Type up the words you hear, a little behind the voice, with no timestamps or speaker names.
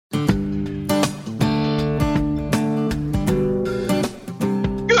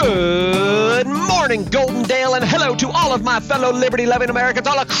morning, Golden Dale, and hello to all of my fellow liberty-loving Americans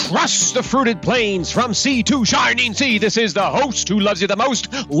all across the fruited plains from sea to shining sea. This is the host who loves you the most,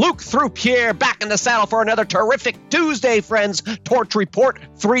 Luke Through-Pierre, back in the saddle for another terrific Tuesday, friends. Torch Report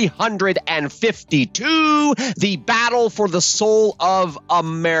 352, the battle for the soul of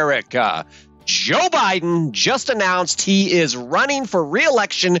America. Joe Biden just announced he is running for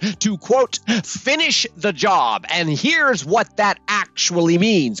re-election to, quote, finish the job. And here's what that actually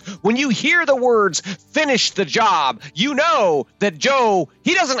means. When you hear the words finish the job, you know that Joe,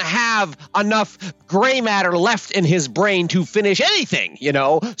 he doesn't have enough gray matter left in his brain to finish anything, you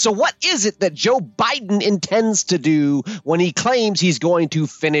know? So what is it that Joe Biden intends to do when he claims he's going to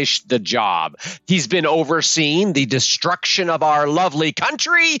finish the job? He's been overseeing the destruction of our lovely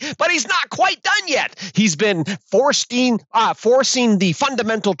country, but he's not quite done yet. He's been forcing the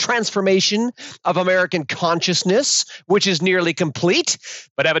fundamental transformation of American consciousness, which is nearly complete.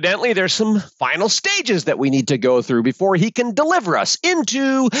 But evidently, there's some final stages that we need to go through before he can deliver us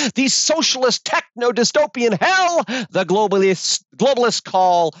into the socialist techno-dystopian hell the globalists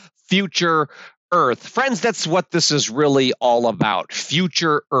call future Earth. Friends, that's what this is really all about.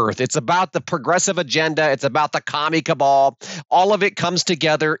 Future Earth. It's about the progressive agenda. It's about the commie cabal. All of it comes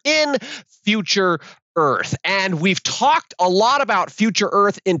together in Future Earth. And we've talked a lot about Future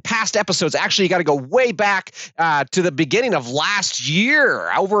Earth in past episodes. Actually, you got to go way back to the beginning of last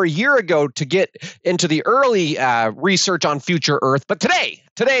year, over a year ago, to get into the early research on Future Earth. But today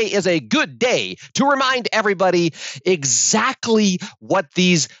is a good day to remind everybody exactly what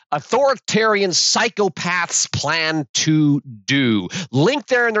these authoritarian psychopaths plan to do. Link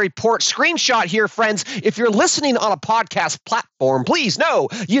there in the report. Screenshot here, friends. If you're listening on a podcast platform, please know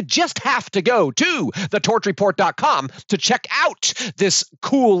you just have to go to thetorchreport.com to check out this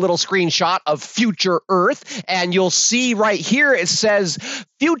cool little screenshot of Future Earth. And you'll see right here, it says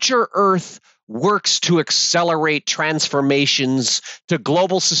Future Earth works to accelerate transformations to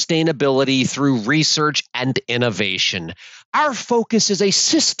global sustainability through research and innovation. Our focus is a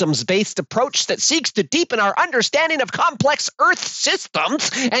systems-based approach that seeks to deepen our understanding of complex Earth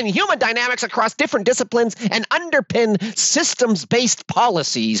systems and human dynamics across different disciplines and underpin systems-based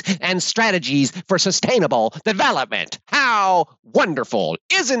policies and strategies for sustainable development. How wonderful.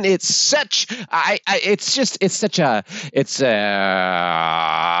 Isn't it such it's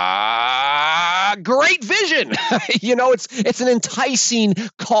a great vision. You know, it's an enticing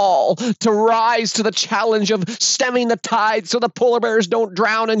call to rise to the challenge of stemming the tide so the polar bears don't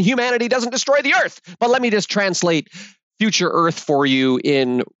drown and humanity doesn't destroy the Earth. But let me just translate Future Earth for you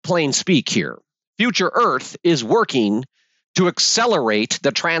in plain speak here. Future Earth is working to accelerate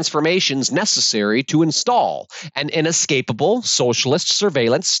the transformations necessary to install an inescapable socialist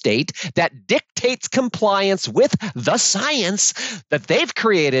surveillance state that dictates compliance with the science that they've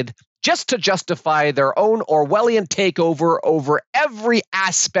created just to justify their own Orwellian takeover over every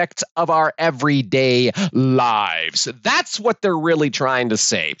aspect of our everyday lives. That's what they're really trying to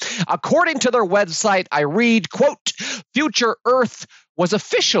say. According to their website, I read, quote, Future Earth was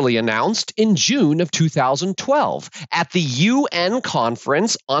officially announced in June of 2012 at the UN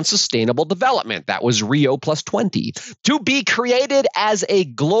Conference on Sustainable Development. That was Rio Plus 20, to be created as a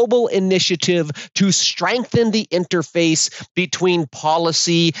global initiative to strengthen the interface between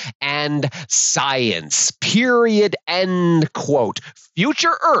policy and science. Period. End quote.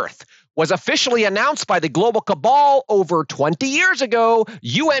 Future Earth was officially announced by the global cabal over 20 years ago,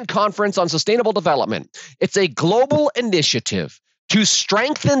 UN Conference on Sustainable Development. It's a global initiative to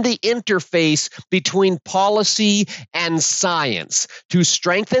strengthen the interface between policy and science. To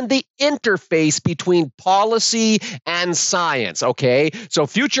strengthen the interface between policy and science, okay? So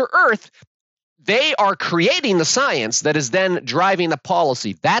Future Earth, they are creating the science that is then driving the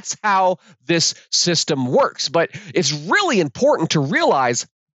policy. That's how this system works. But it's really important to realize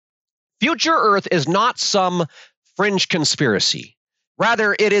Future Earth is not some fringe conspiracy.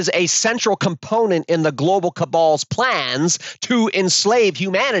 Rather, it is a central component in the global cabal's plans to enslave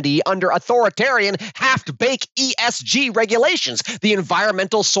humanity under authoritarian, half-baked ESG regulations, the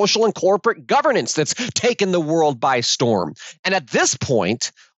environmental, social, and corporate governance that's taken the world by storm. And at this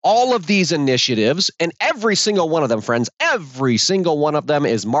point, all of these initiatives, and every single one of them, friends, every single one of them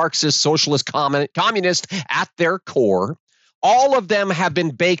is Marxist, socialist, communist at their core. All of them have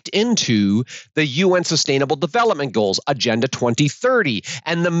been baked into the UN Sustainable Development Goals, Agenda 2030,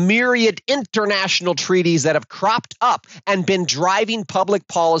 and the myriad international treaties that have cropped up and been driving public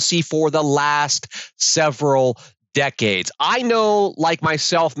policy for the last several decades. I know, like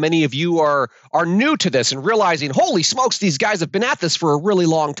myself, many of you are new to this and realizing, holy smokes, these guys have been at this for a really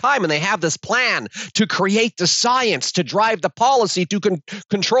long time, and they have this plan to create the science, to drive the policy, to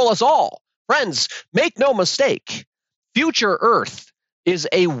control us all. Friends, make no mistake, Future Earth is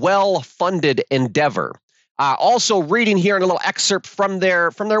a well-funded endeavor. Also reading here in a little excerpt from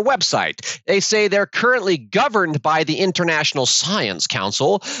their website. They say they're currently governed by the International Science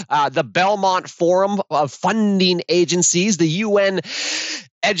Council, the Belmont Forum of funding agencies, the UN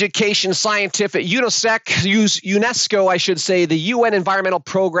Education Scientific, UNESCO, I should say, the UN Environmental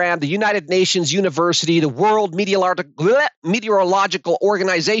Program, the United Nations University, the World Meteorological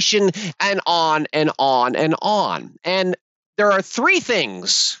Organization, and on and on and on. And there are three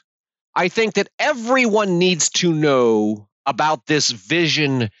things I think that everyone needs to know about this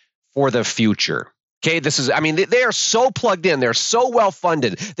vision for the future. Okay, they are so plugged in. They're so well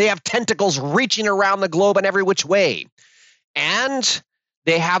funded. They have tentacles reaching around the globe in every which way. And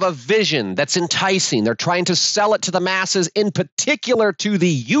they have a vision that's enticing. They're trying to sell it to the masses, in particular to the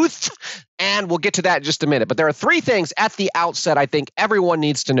youth. And we'll get to that in just a minute. But there are three things at the outset I think everyone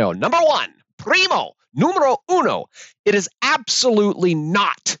needs to know. Number one, numero uno, it is absolutely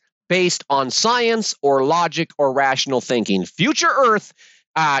not based on science or logic or rational thinking. Future Earth,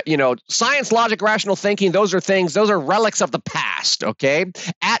 science, logic, rational thinking, those are relics of the past, okay?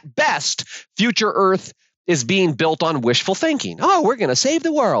 At best, Future Earth is being built on wishful thinking. Oh, we're going to save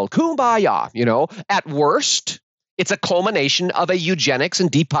the world. Kumbaya, At worst, it's a culmination of a eugenics and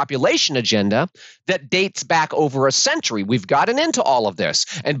depopulation agenda that dates back over a century. We've gotten into all of this,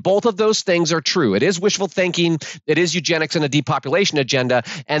 and both of those things are true. It is wishful thinking, it is eugenics and a depopulation agenda,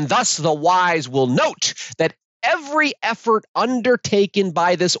 and thus the wise will note that every effort undertaken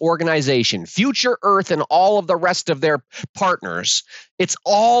by this organization, Future Earth and all of the rest of their partners, it's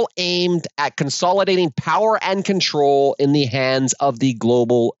all aimed at consolidating power and control in the hands of the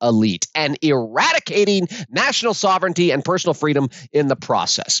global elite and eradicating national sovereignty and personal freedom in the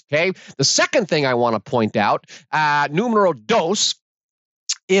process. Okay. The second thing I want to point out, numero dos,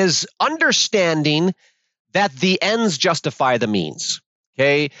 is understanding that the ends justify the means.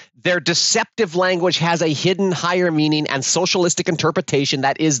 Okay, their deceptive language has a hidden higher meaning and socialistic interpretation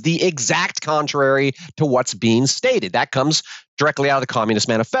that is the exact contrary to what's being stated. That comes directly out of the Communist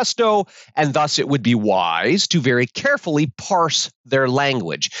Manifesto, and thus it would be wise to very carefully parse their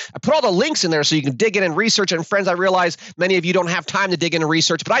language. I put all the links in there so you can dig in and research. And friends, I realize many of you don't have time to dig in and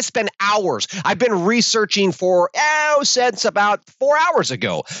research, but I spend hours. I've been researching since about 4 hours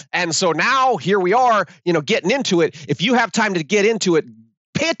ago. And so now here we are, getting into it. If you have time to get into it,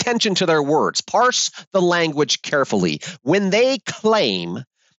 pay attention to their words. Parse the language carefully. When they claim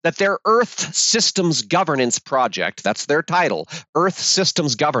that their Earth Systems Governance project, that's their title, Earth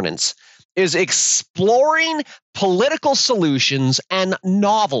Systems Governance, is exploring political solutions and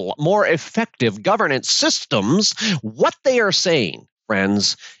novel, more effective governance systems, what they are saying,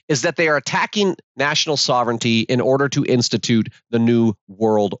 friends, is that they are attacking national sovereignty in order to institute the new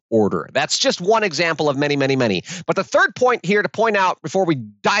world order. That's just one example of many, many, many. But the third point here to point out before we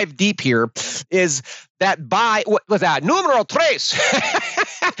dive deep here is that by numero tres,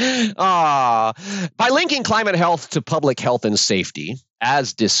 by linking climate health to public health and safety,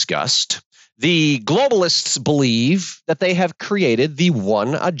 as discussed, the globalists believe that they have created the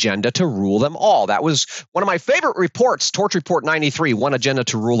one agenda to rule them all. That was one of my favorite reports, Torch Report 93, one agenda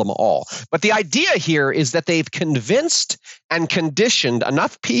to rule them all. But the idea here is that they've convinced and conditioned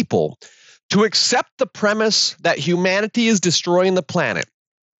enough people to accept the premise that humanity is destroying the planet.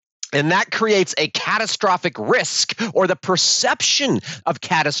 And that creates a catastrophic risk, or the perception of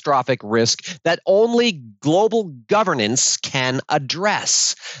catastrophic risk, that only global governance can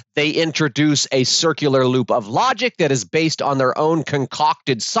address. They introduce a circular loop of logic that is based on their own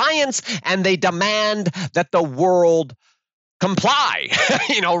concocted science, and they demand that the world comply.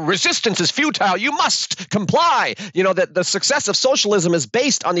 Resistance is futile. You must comply. That the success of socialism is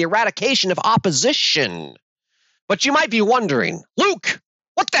based on the eradication of opposition. But you might be wondering, Luke,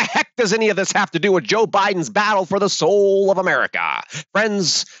 what the heck does any of this have to do with Joe Biden's battle for the soul of America?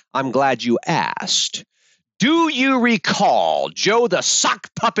 Friends, I'm glad you asked. Do you recall Joe the sock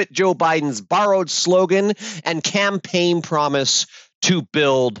puppet Joe Biden's borrowed slogan and campaign promise to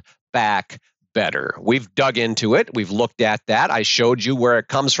build back better? We've dug into it. We've looked at that. I showed you where it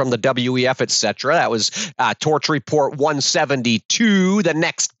comes from, the WEF, etc. That was Torch Report 172, the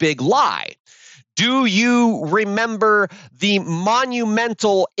next big lie. Do you remember the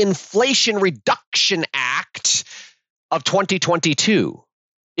monumental Inflation Reduction Act of 2022?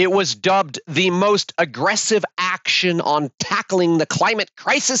 It was dubbed the most aggressive action on tackling the climate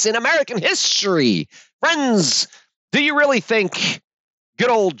crisis in American history. Friends, do you really think good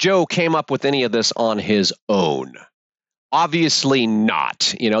old Joe came up with any of this on his own? Obviously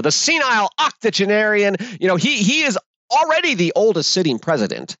not. The senile octogenarian, he is already the oldest sitting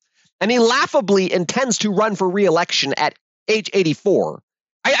president. and he laughably intends to run for re-election at age 84.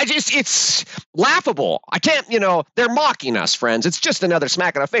 It's laughable. I can't, they're mocking us, friends. It's just another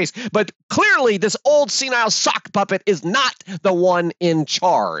smack in the face. But clearly, this old senile sock puppet is not the one in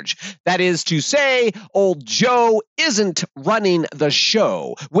charge. That is to say, old Joe isn't running the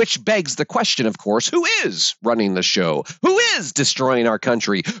show, which begs the question, of course, who is running the show? Who is destroying our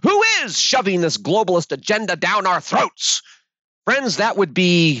country? Who is shoving this globalist agenda down our throats? Friends, that would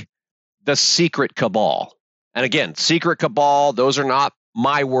be the secret cabal. And again, secret cabal, those are not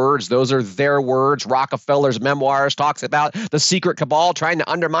my words, those are their words. Rockefeller's memoirs talks about the secret cabal trying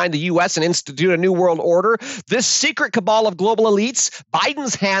to undermine the U.S. and institute a new world order. This secret cabal of global elites,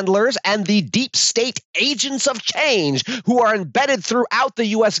 Biden's handlers, and the deep state agents of change who are embedded throughout the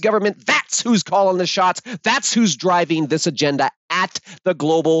U.S. government, that's who's calling the shots. That's who's driving this agenda at the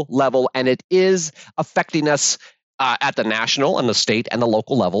global level, and it is affecting us at the national and the state and the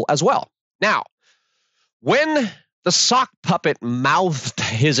local level as well. Now, when the sock puppet mouthed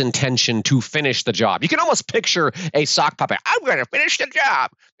his intention to finish the job, you can almost picture a sock puppet. I'm going to finish the job.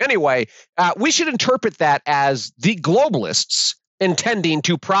 Anyway, we should interpret that as the globalists intending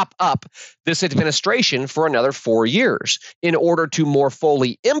to prop up this administration for another 4 years in order to more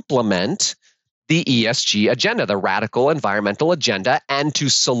fully implement the ESG agenda, the radical environmental agenda, and to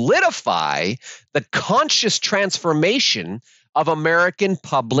solidify the conscious transformation of American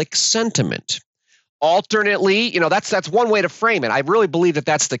public sentiment. Alternately, that's one way to frame it. I really believe that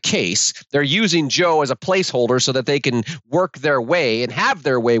that's the case. They're using Joe as a placeholder so that they can work their way and have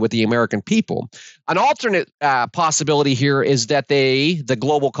their way with the American people. An alternate possibility here is that the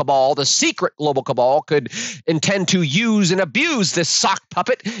global cabal, the secret global cabal, could intend to use and abuse this sock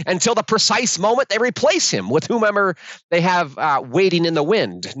puppet until the precise moment they replace him with whomever they have waiting in the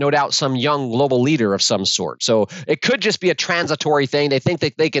wind. No doubt some young global leader of some sort. So it could just be a transitory thing. They think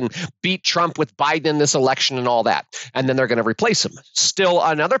that they can beat Trump with Biden in this election and all that, and then they're going to replace him. Still,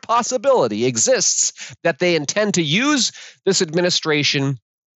 another possibility exists that they intend to use this administration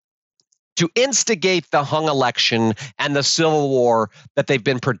to instigate the hung election and the civil war that they've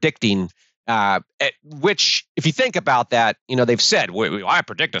been predicting, which, if you think about that, they've said, I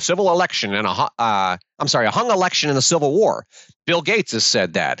predict a civil election and a hung election and a civil war. Bill Gates has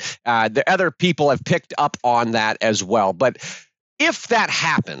said that. The other people have picked up on that as well. But if that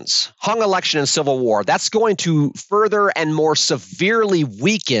happens, hung election and civil war, that's going to further and more severely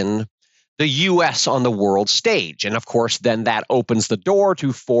weaken the U.S. on the world stage. And of course, then that opens the door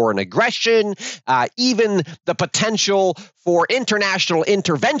to foreign aggression, even the potential for international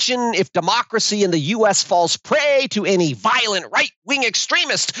intervention if democracy in the U.S. falls prey to any violent right-wing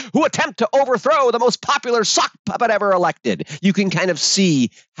extremist who attempt to overthrow the most popular sock puppet ever elected. You can kind of see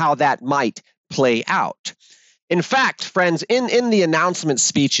how that might play out. In fact, friends, in the announcement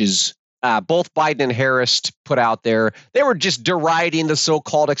speeches, both Biden and Harris put out there, they were just deriding the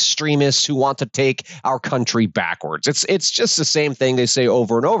so-called extremists who want to take our country backwards. It's just the same thing they say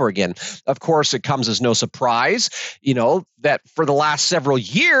over and over again. Of course, it comes as no surprise, that for the last several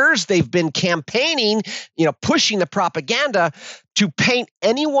years, they've been campaigning, pushing the propaganda to paint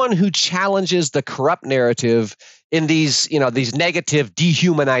anyone who challenges the corrupt narrative in these negative,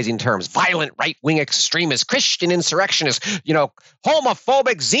 dehumanizing terms: violent right-wing extremists, Christian insurrectionists,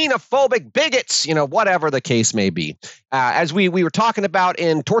 homophobic, xenophobic bigots, whatever the case may be. As we were talking about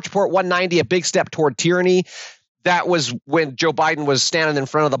in Torch Report 190, A Big Step Toward Tyranny, that was when Joe Biden was standing in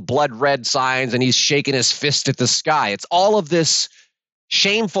front of the blood red signs and he's shaking his fist at the sky. It's all of this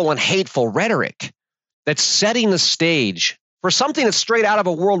shameful and hateful rhetoric that's setting the stage for something that's straight out of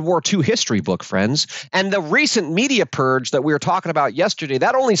a World War II history book, friends. And the recent media purge that we were talking about yesterday,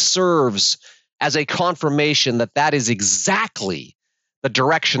 that only serves as a confirmation that that is exactly the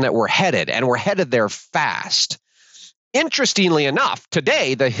direction that we're headed, and we're headed there fast. Interestingly enough,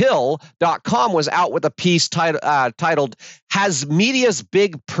 today, TheHill.com was out with a piece titled, "Has Media's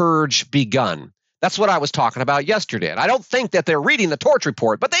Big Purge Begun?" That's what I was talking about yesterday. And I don't think that they're reading the Torch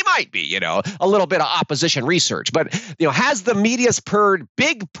Report, but they might be, a little bit of opposition research. But, has the media's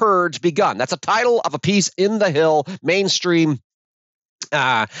big purge begun? That's a title of a piece in The Hill, mainstream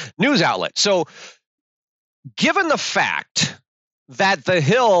news outlet. So given the fact that The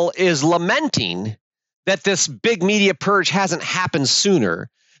Hill is lamenting that this big media purge hasn't happened sooner,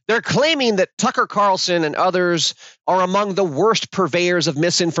 they're claiming that Tucker Carlson and others are among the worst purveyors of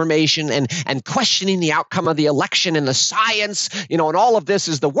misinformation and questioning the outcome of the election and the science, and all of this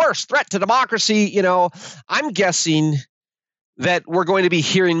is the worst threat to democracy. I'm guessing that we're going to be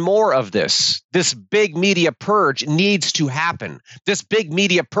hearing more of this. This big media purge needs to happen. This big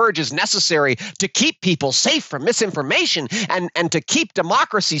media purge is necessary to keep people safe from misinformation and to keep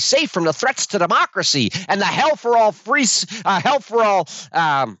democracy safe from the threats to democracy and the hell for all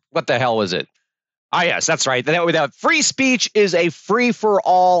what the hell was it? Ah, yes, that's right. That free speech is a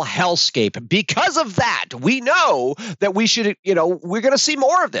free-for-all hellscape. Because of that, we know that we're going to see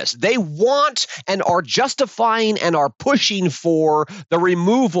more of this. They want and are justifying and are pushing for the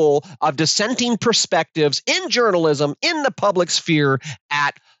removal of dissenting perspectives in journalism, in the public sphere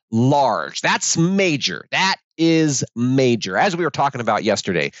at large. That's major. That is major. As we were talking about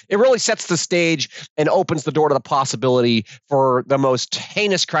yesterday, it really sets the stage and opens the door to the possibility for the most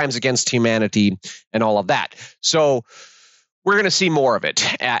heinous crimes against humanity and all of that. So we're going to see more of it.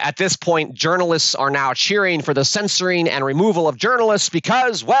 At this point, journalists are now cheering for the censoring and removal of journalists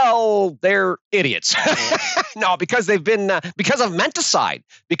because, well, they're idiots. No, because they've been, because of menticide,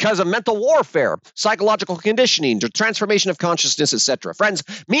 because of mental warfare, psychological conditioning, transformation of consciousness, etc. Friends,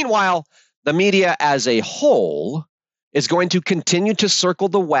 meanwhile, the media as a whole is going to continue to circle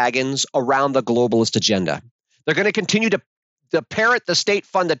the wagons around the globalist agenda. They're going to continue to parrot the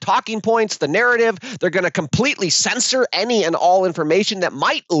state-funded talking points, the narrative. They're going to completely censor any and all information that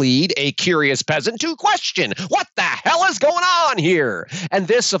might lead a curious peasant to question, what the hell is going on here? And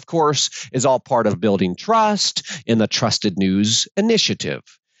this, of course, is all part of building trust in the Trusted News Initiative.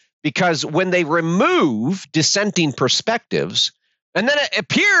 Because when they remove dissenting perspectives, and then it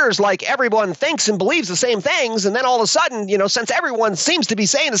appears like everyone thinks and believes the same things. And then all of a sudden, since everyone seems to be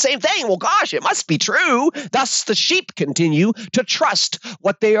saying the same thing, well, gosh, it must be true. Thus, the sheep continue to trust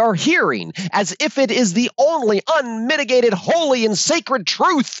what they are hearing as if it is the only unmitigated, holy, and sacred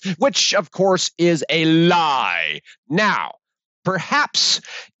truth, which, of course, is a lie. Now, perhaps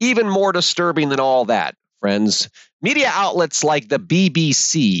even more disturbing than all that, friends, media outlets like the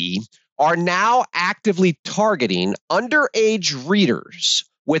BBC are now actively targeting underage readers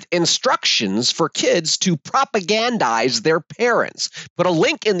with instructions for kids to propagandize their parents. Put a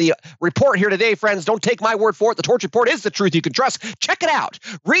link in the report here today, friends. Don't take my word for it. The Torch Report is the truth you can trust. Check it out.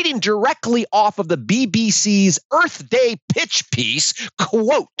 Reading directly off of the BBC's Earth Day pitch piece,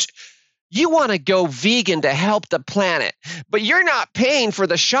 quote, "You want to go vegan to help the planet, but you're not paying for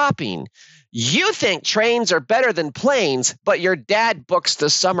the shopping. You think trains are better than planes, but your dad books the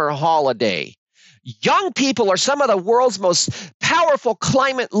summer holiday. Young people are some of the world's most powerful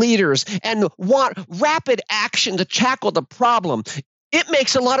climate leaders and want rapid action to tackle the problem. It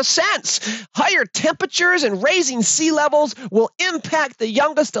makes a lot of sense. Higher temperatures and raising sea levels will impact the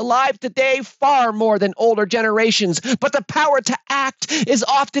youngest alive today far more than older generations. But the power to act is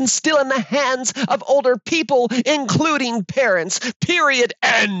often still in the hands of older people, including parents. Period.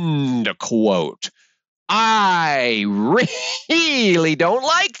 End quote. I really don't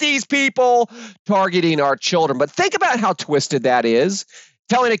like these people targeting our children. But think about how twisted that is.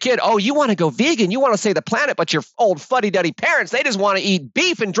 Telling a kid, oh, you want to go vegan, you want to save the planet, but your old fuddy-duddy parents, they just want to eat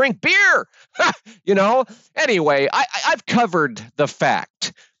beef and drink beer. Anyway, I've covered the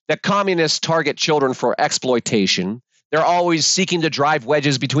fact that communists target children for exploitation. They're always seeking to drive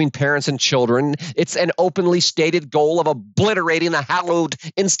wedges between parents and children. It's an openly stated goal of obliterating the hallowed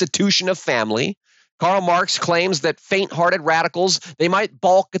institution of family. Karl Marx claims that faint-hearted radicals, they might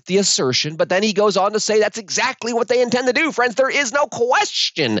balk at the assertion, but then he goes on to say that's exactly what they intend to do. Friends, there is no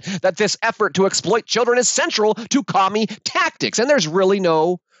question that this effort to exploit children is central to commie tactics, and there's really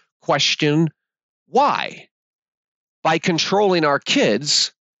no question why. By controlling our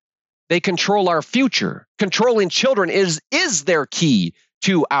kids, they control our future. Controlling children is their key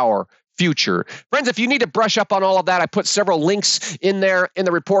to our future. Friends, if you need to brush up on all of that, I put several links in there in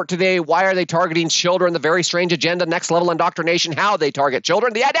the report today. Why are they targeting children? The very strange agenda, next level indoctrination, how they target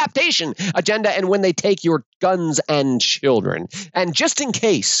children, the adaptation agenda, and when they take your guns and children. And just in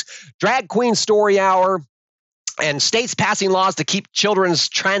case, Drag Queen Story Hour and states passing laws to keep children's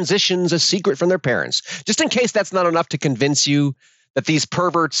transitions a secret from their parents. Just in case that's not enough to convince you that these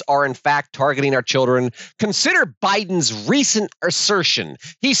perverts are in fact targeting our children, consider Biden's recent assertion.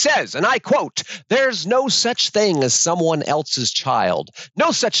 He says, and I quote, "There's no such thing as someone else's child.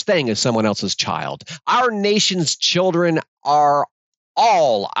 No such thing as someone else's child. Our nation's children are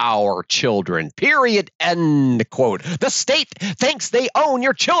all our children. Period. End quote. The state thinks they own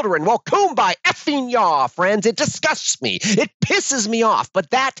your children. Well, kumbaya effing yaw, friends. It disgusts me. It pisses me off.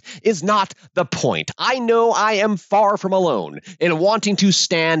 But that is not the point. I know I am far from alone in wanting to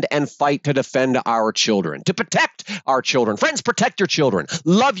stand and fight to defend our children, to protect our children. Friends, protect your children.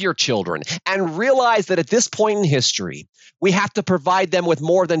 Love your children. And realize that at this point in history, we have to provide them with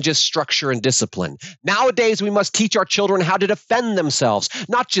more than just structure and discipline. Nowadays, we must teach our children how to defend themselves,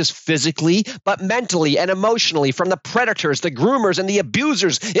 not just physically, but mentally and emotionally from the predators, the groomers, and the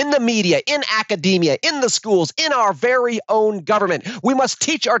abusers in the media, in academia, in the schools, in our very own government. We must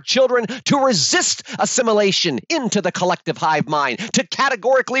teach our children to resist assimilation into the collective hive mind, to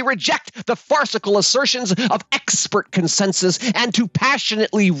categorically reject the farcical assertions of expert consensus, and to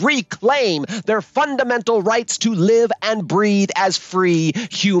passionately reclaim their fundamental rights to live and breathe as free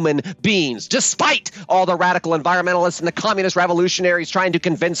human beings, despite all the radical environmentalists and the communist revolutionaries trying to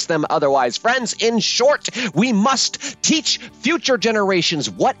convince them otherwise. Friends, in short, we must teach future generations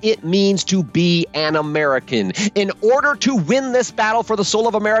what it means to be an American. In order to win this battle for the soul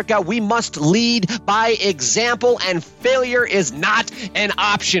of America, we must lead by example, and failure is not an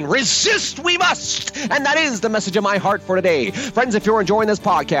option. Resist, we must! And that is the message of my heart for today. Friends, if you're enjoying this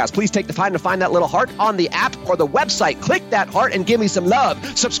podcast, please take the time to find that little heart on the app or the website. Click that heart and give me some love.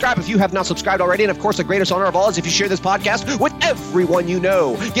 Subscribe if you have not subscribed already. And of course, the greatest honor of all is if you share this podcast with everyone you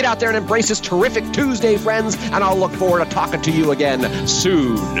know. Get out there and embrace this terrific Tuesday, friends, and I'll look forward to talking to you again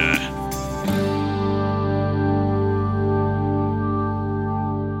soon.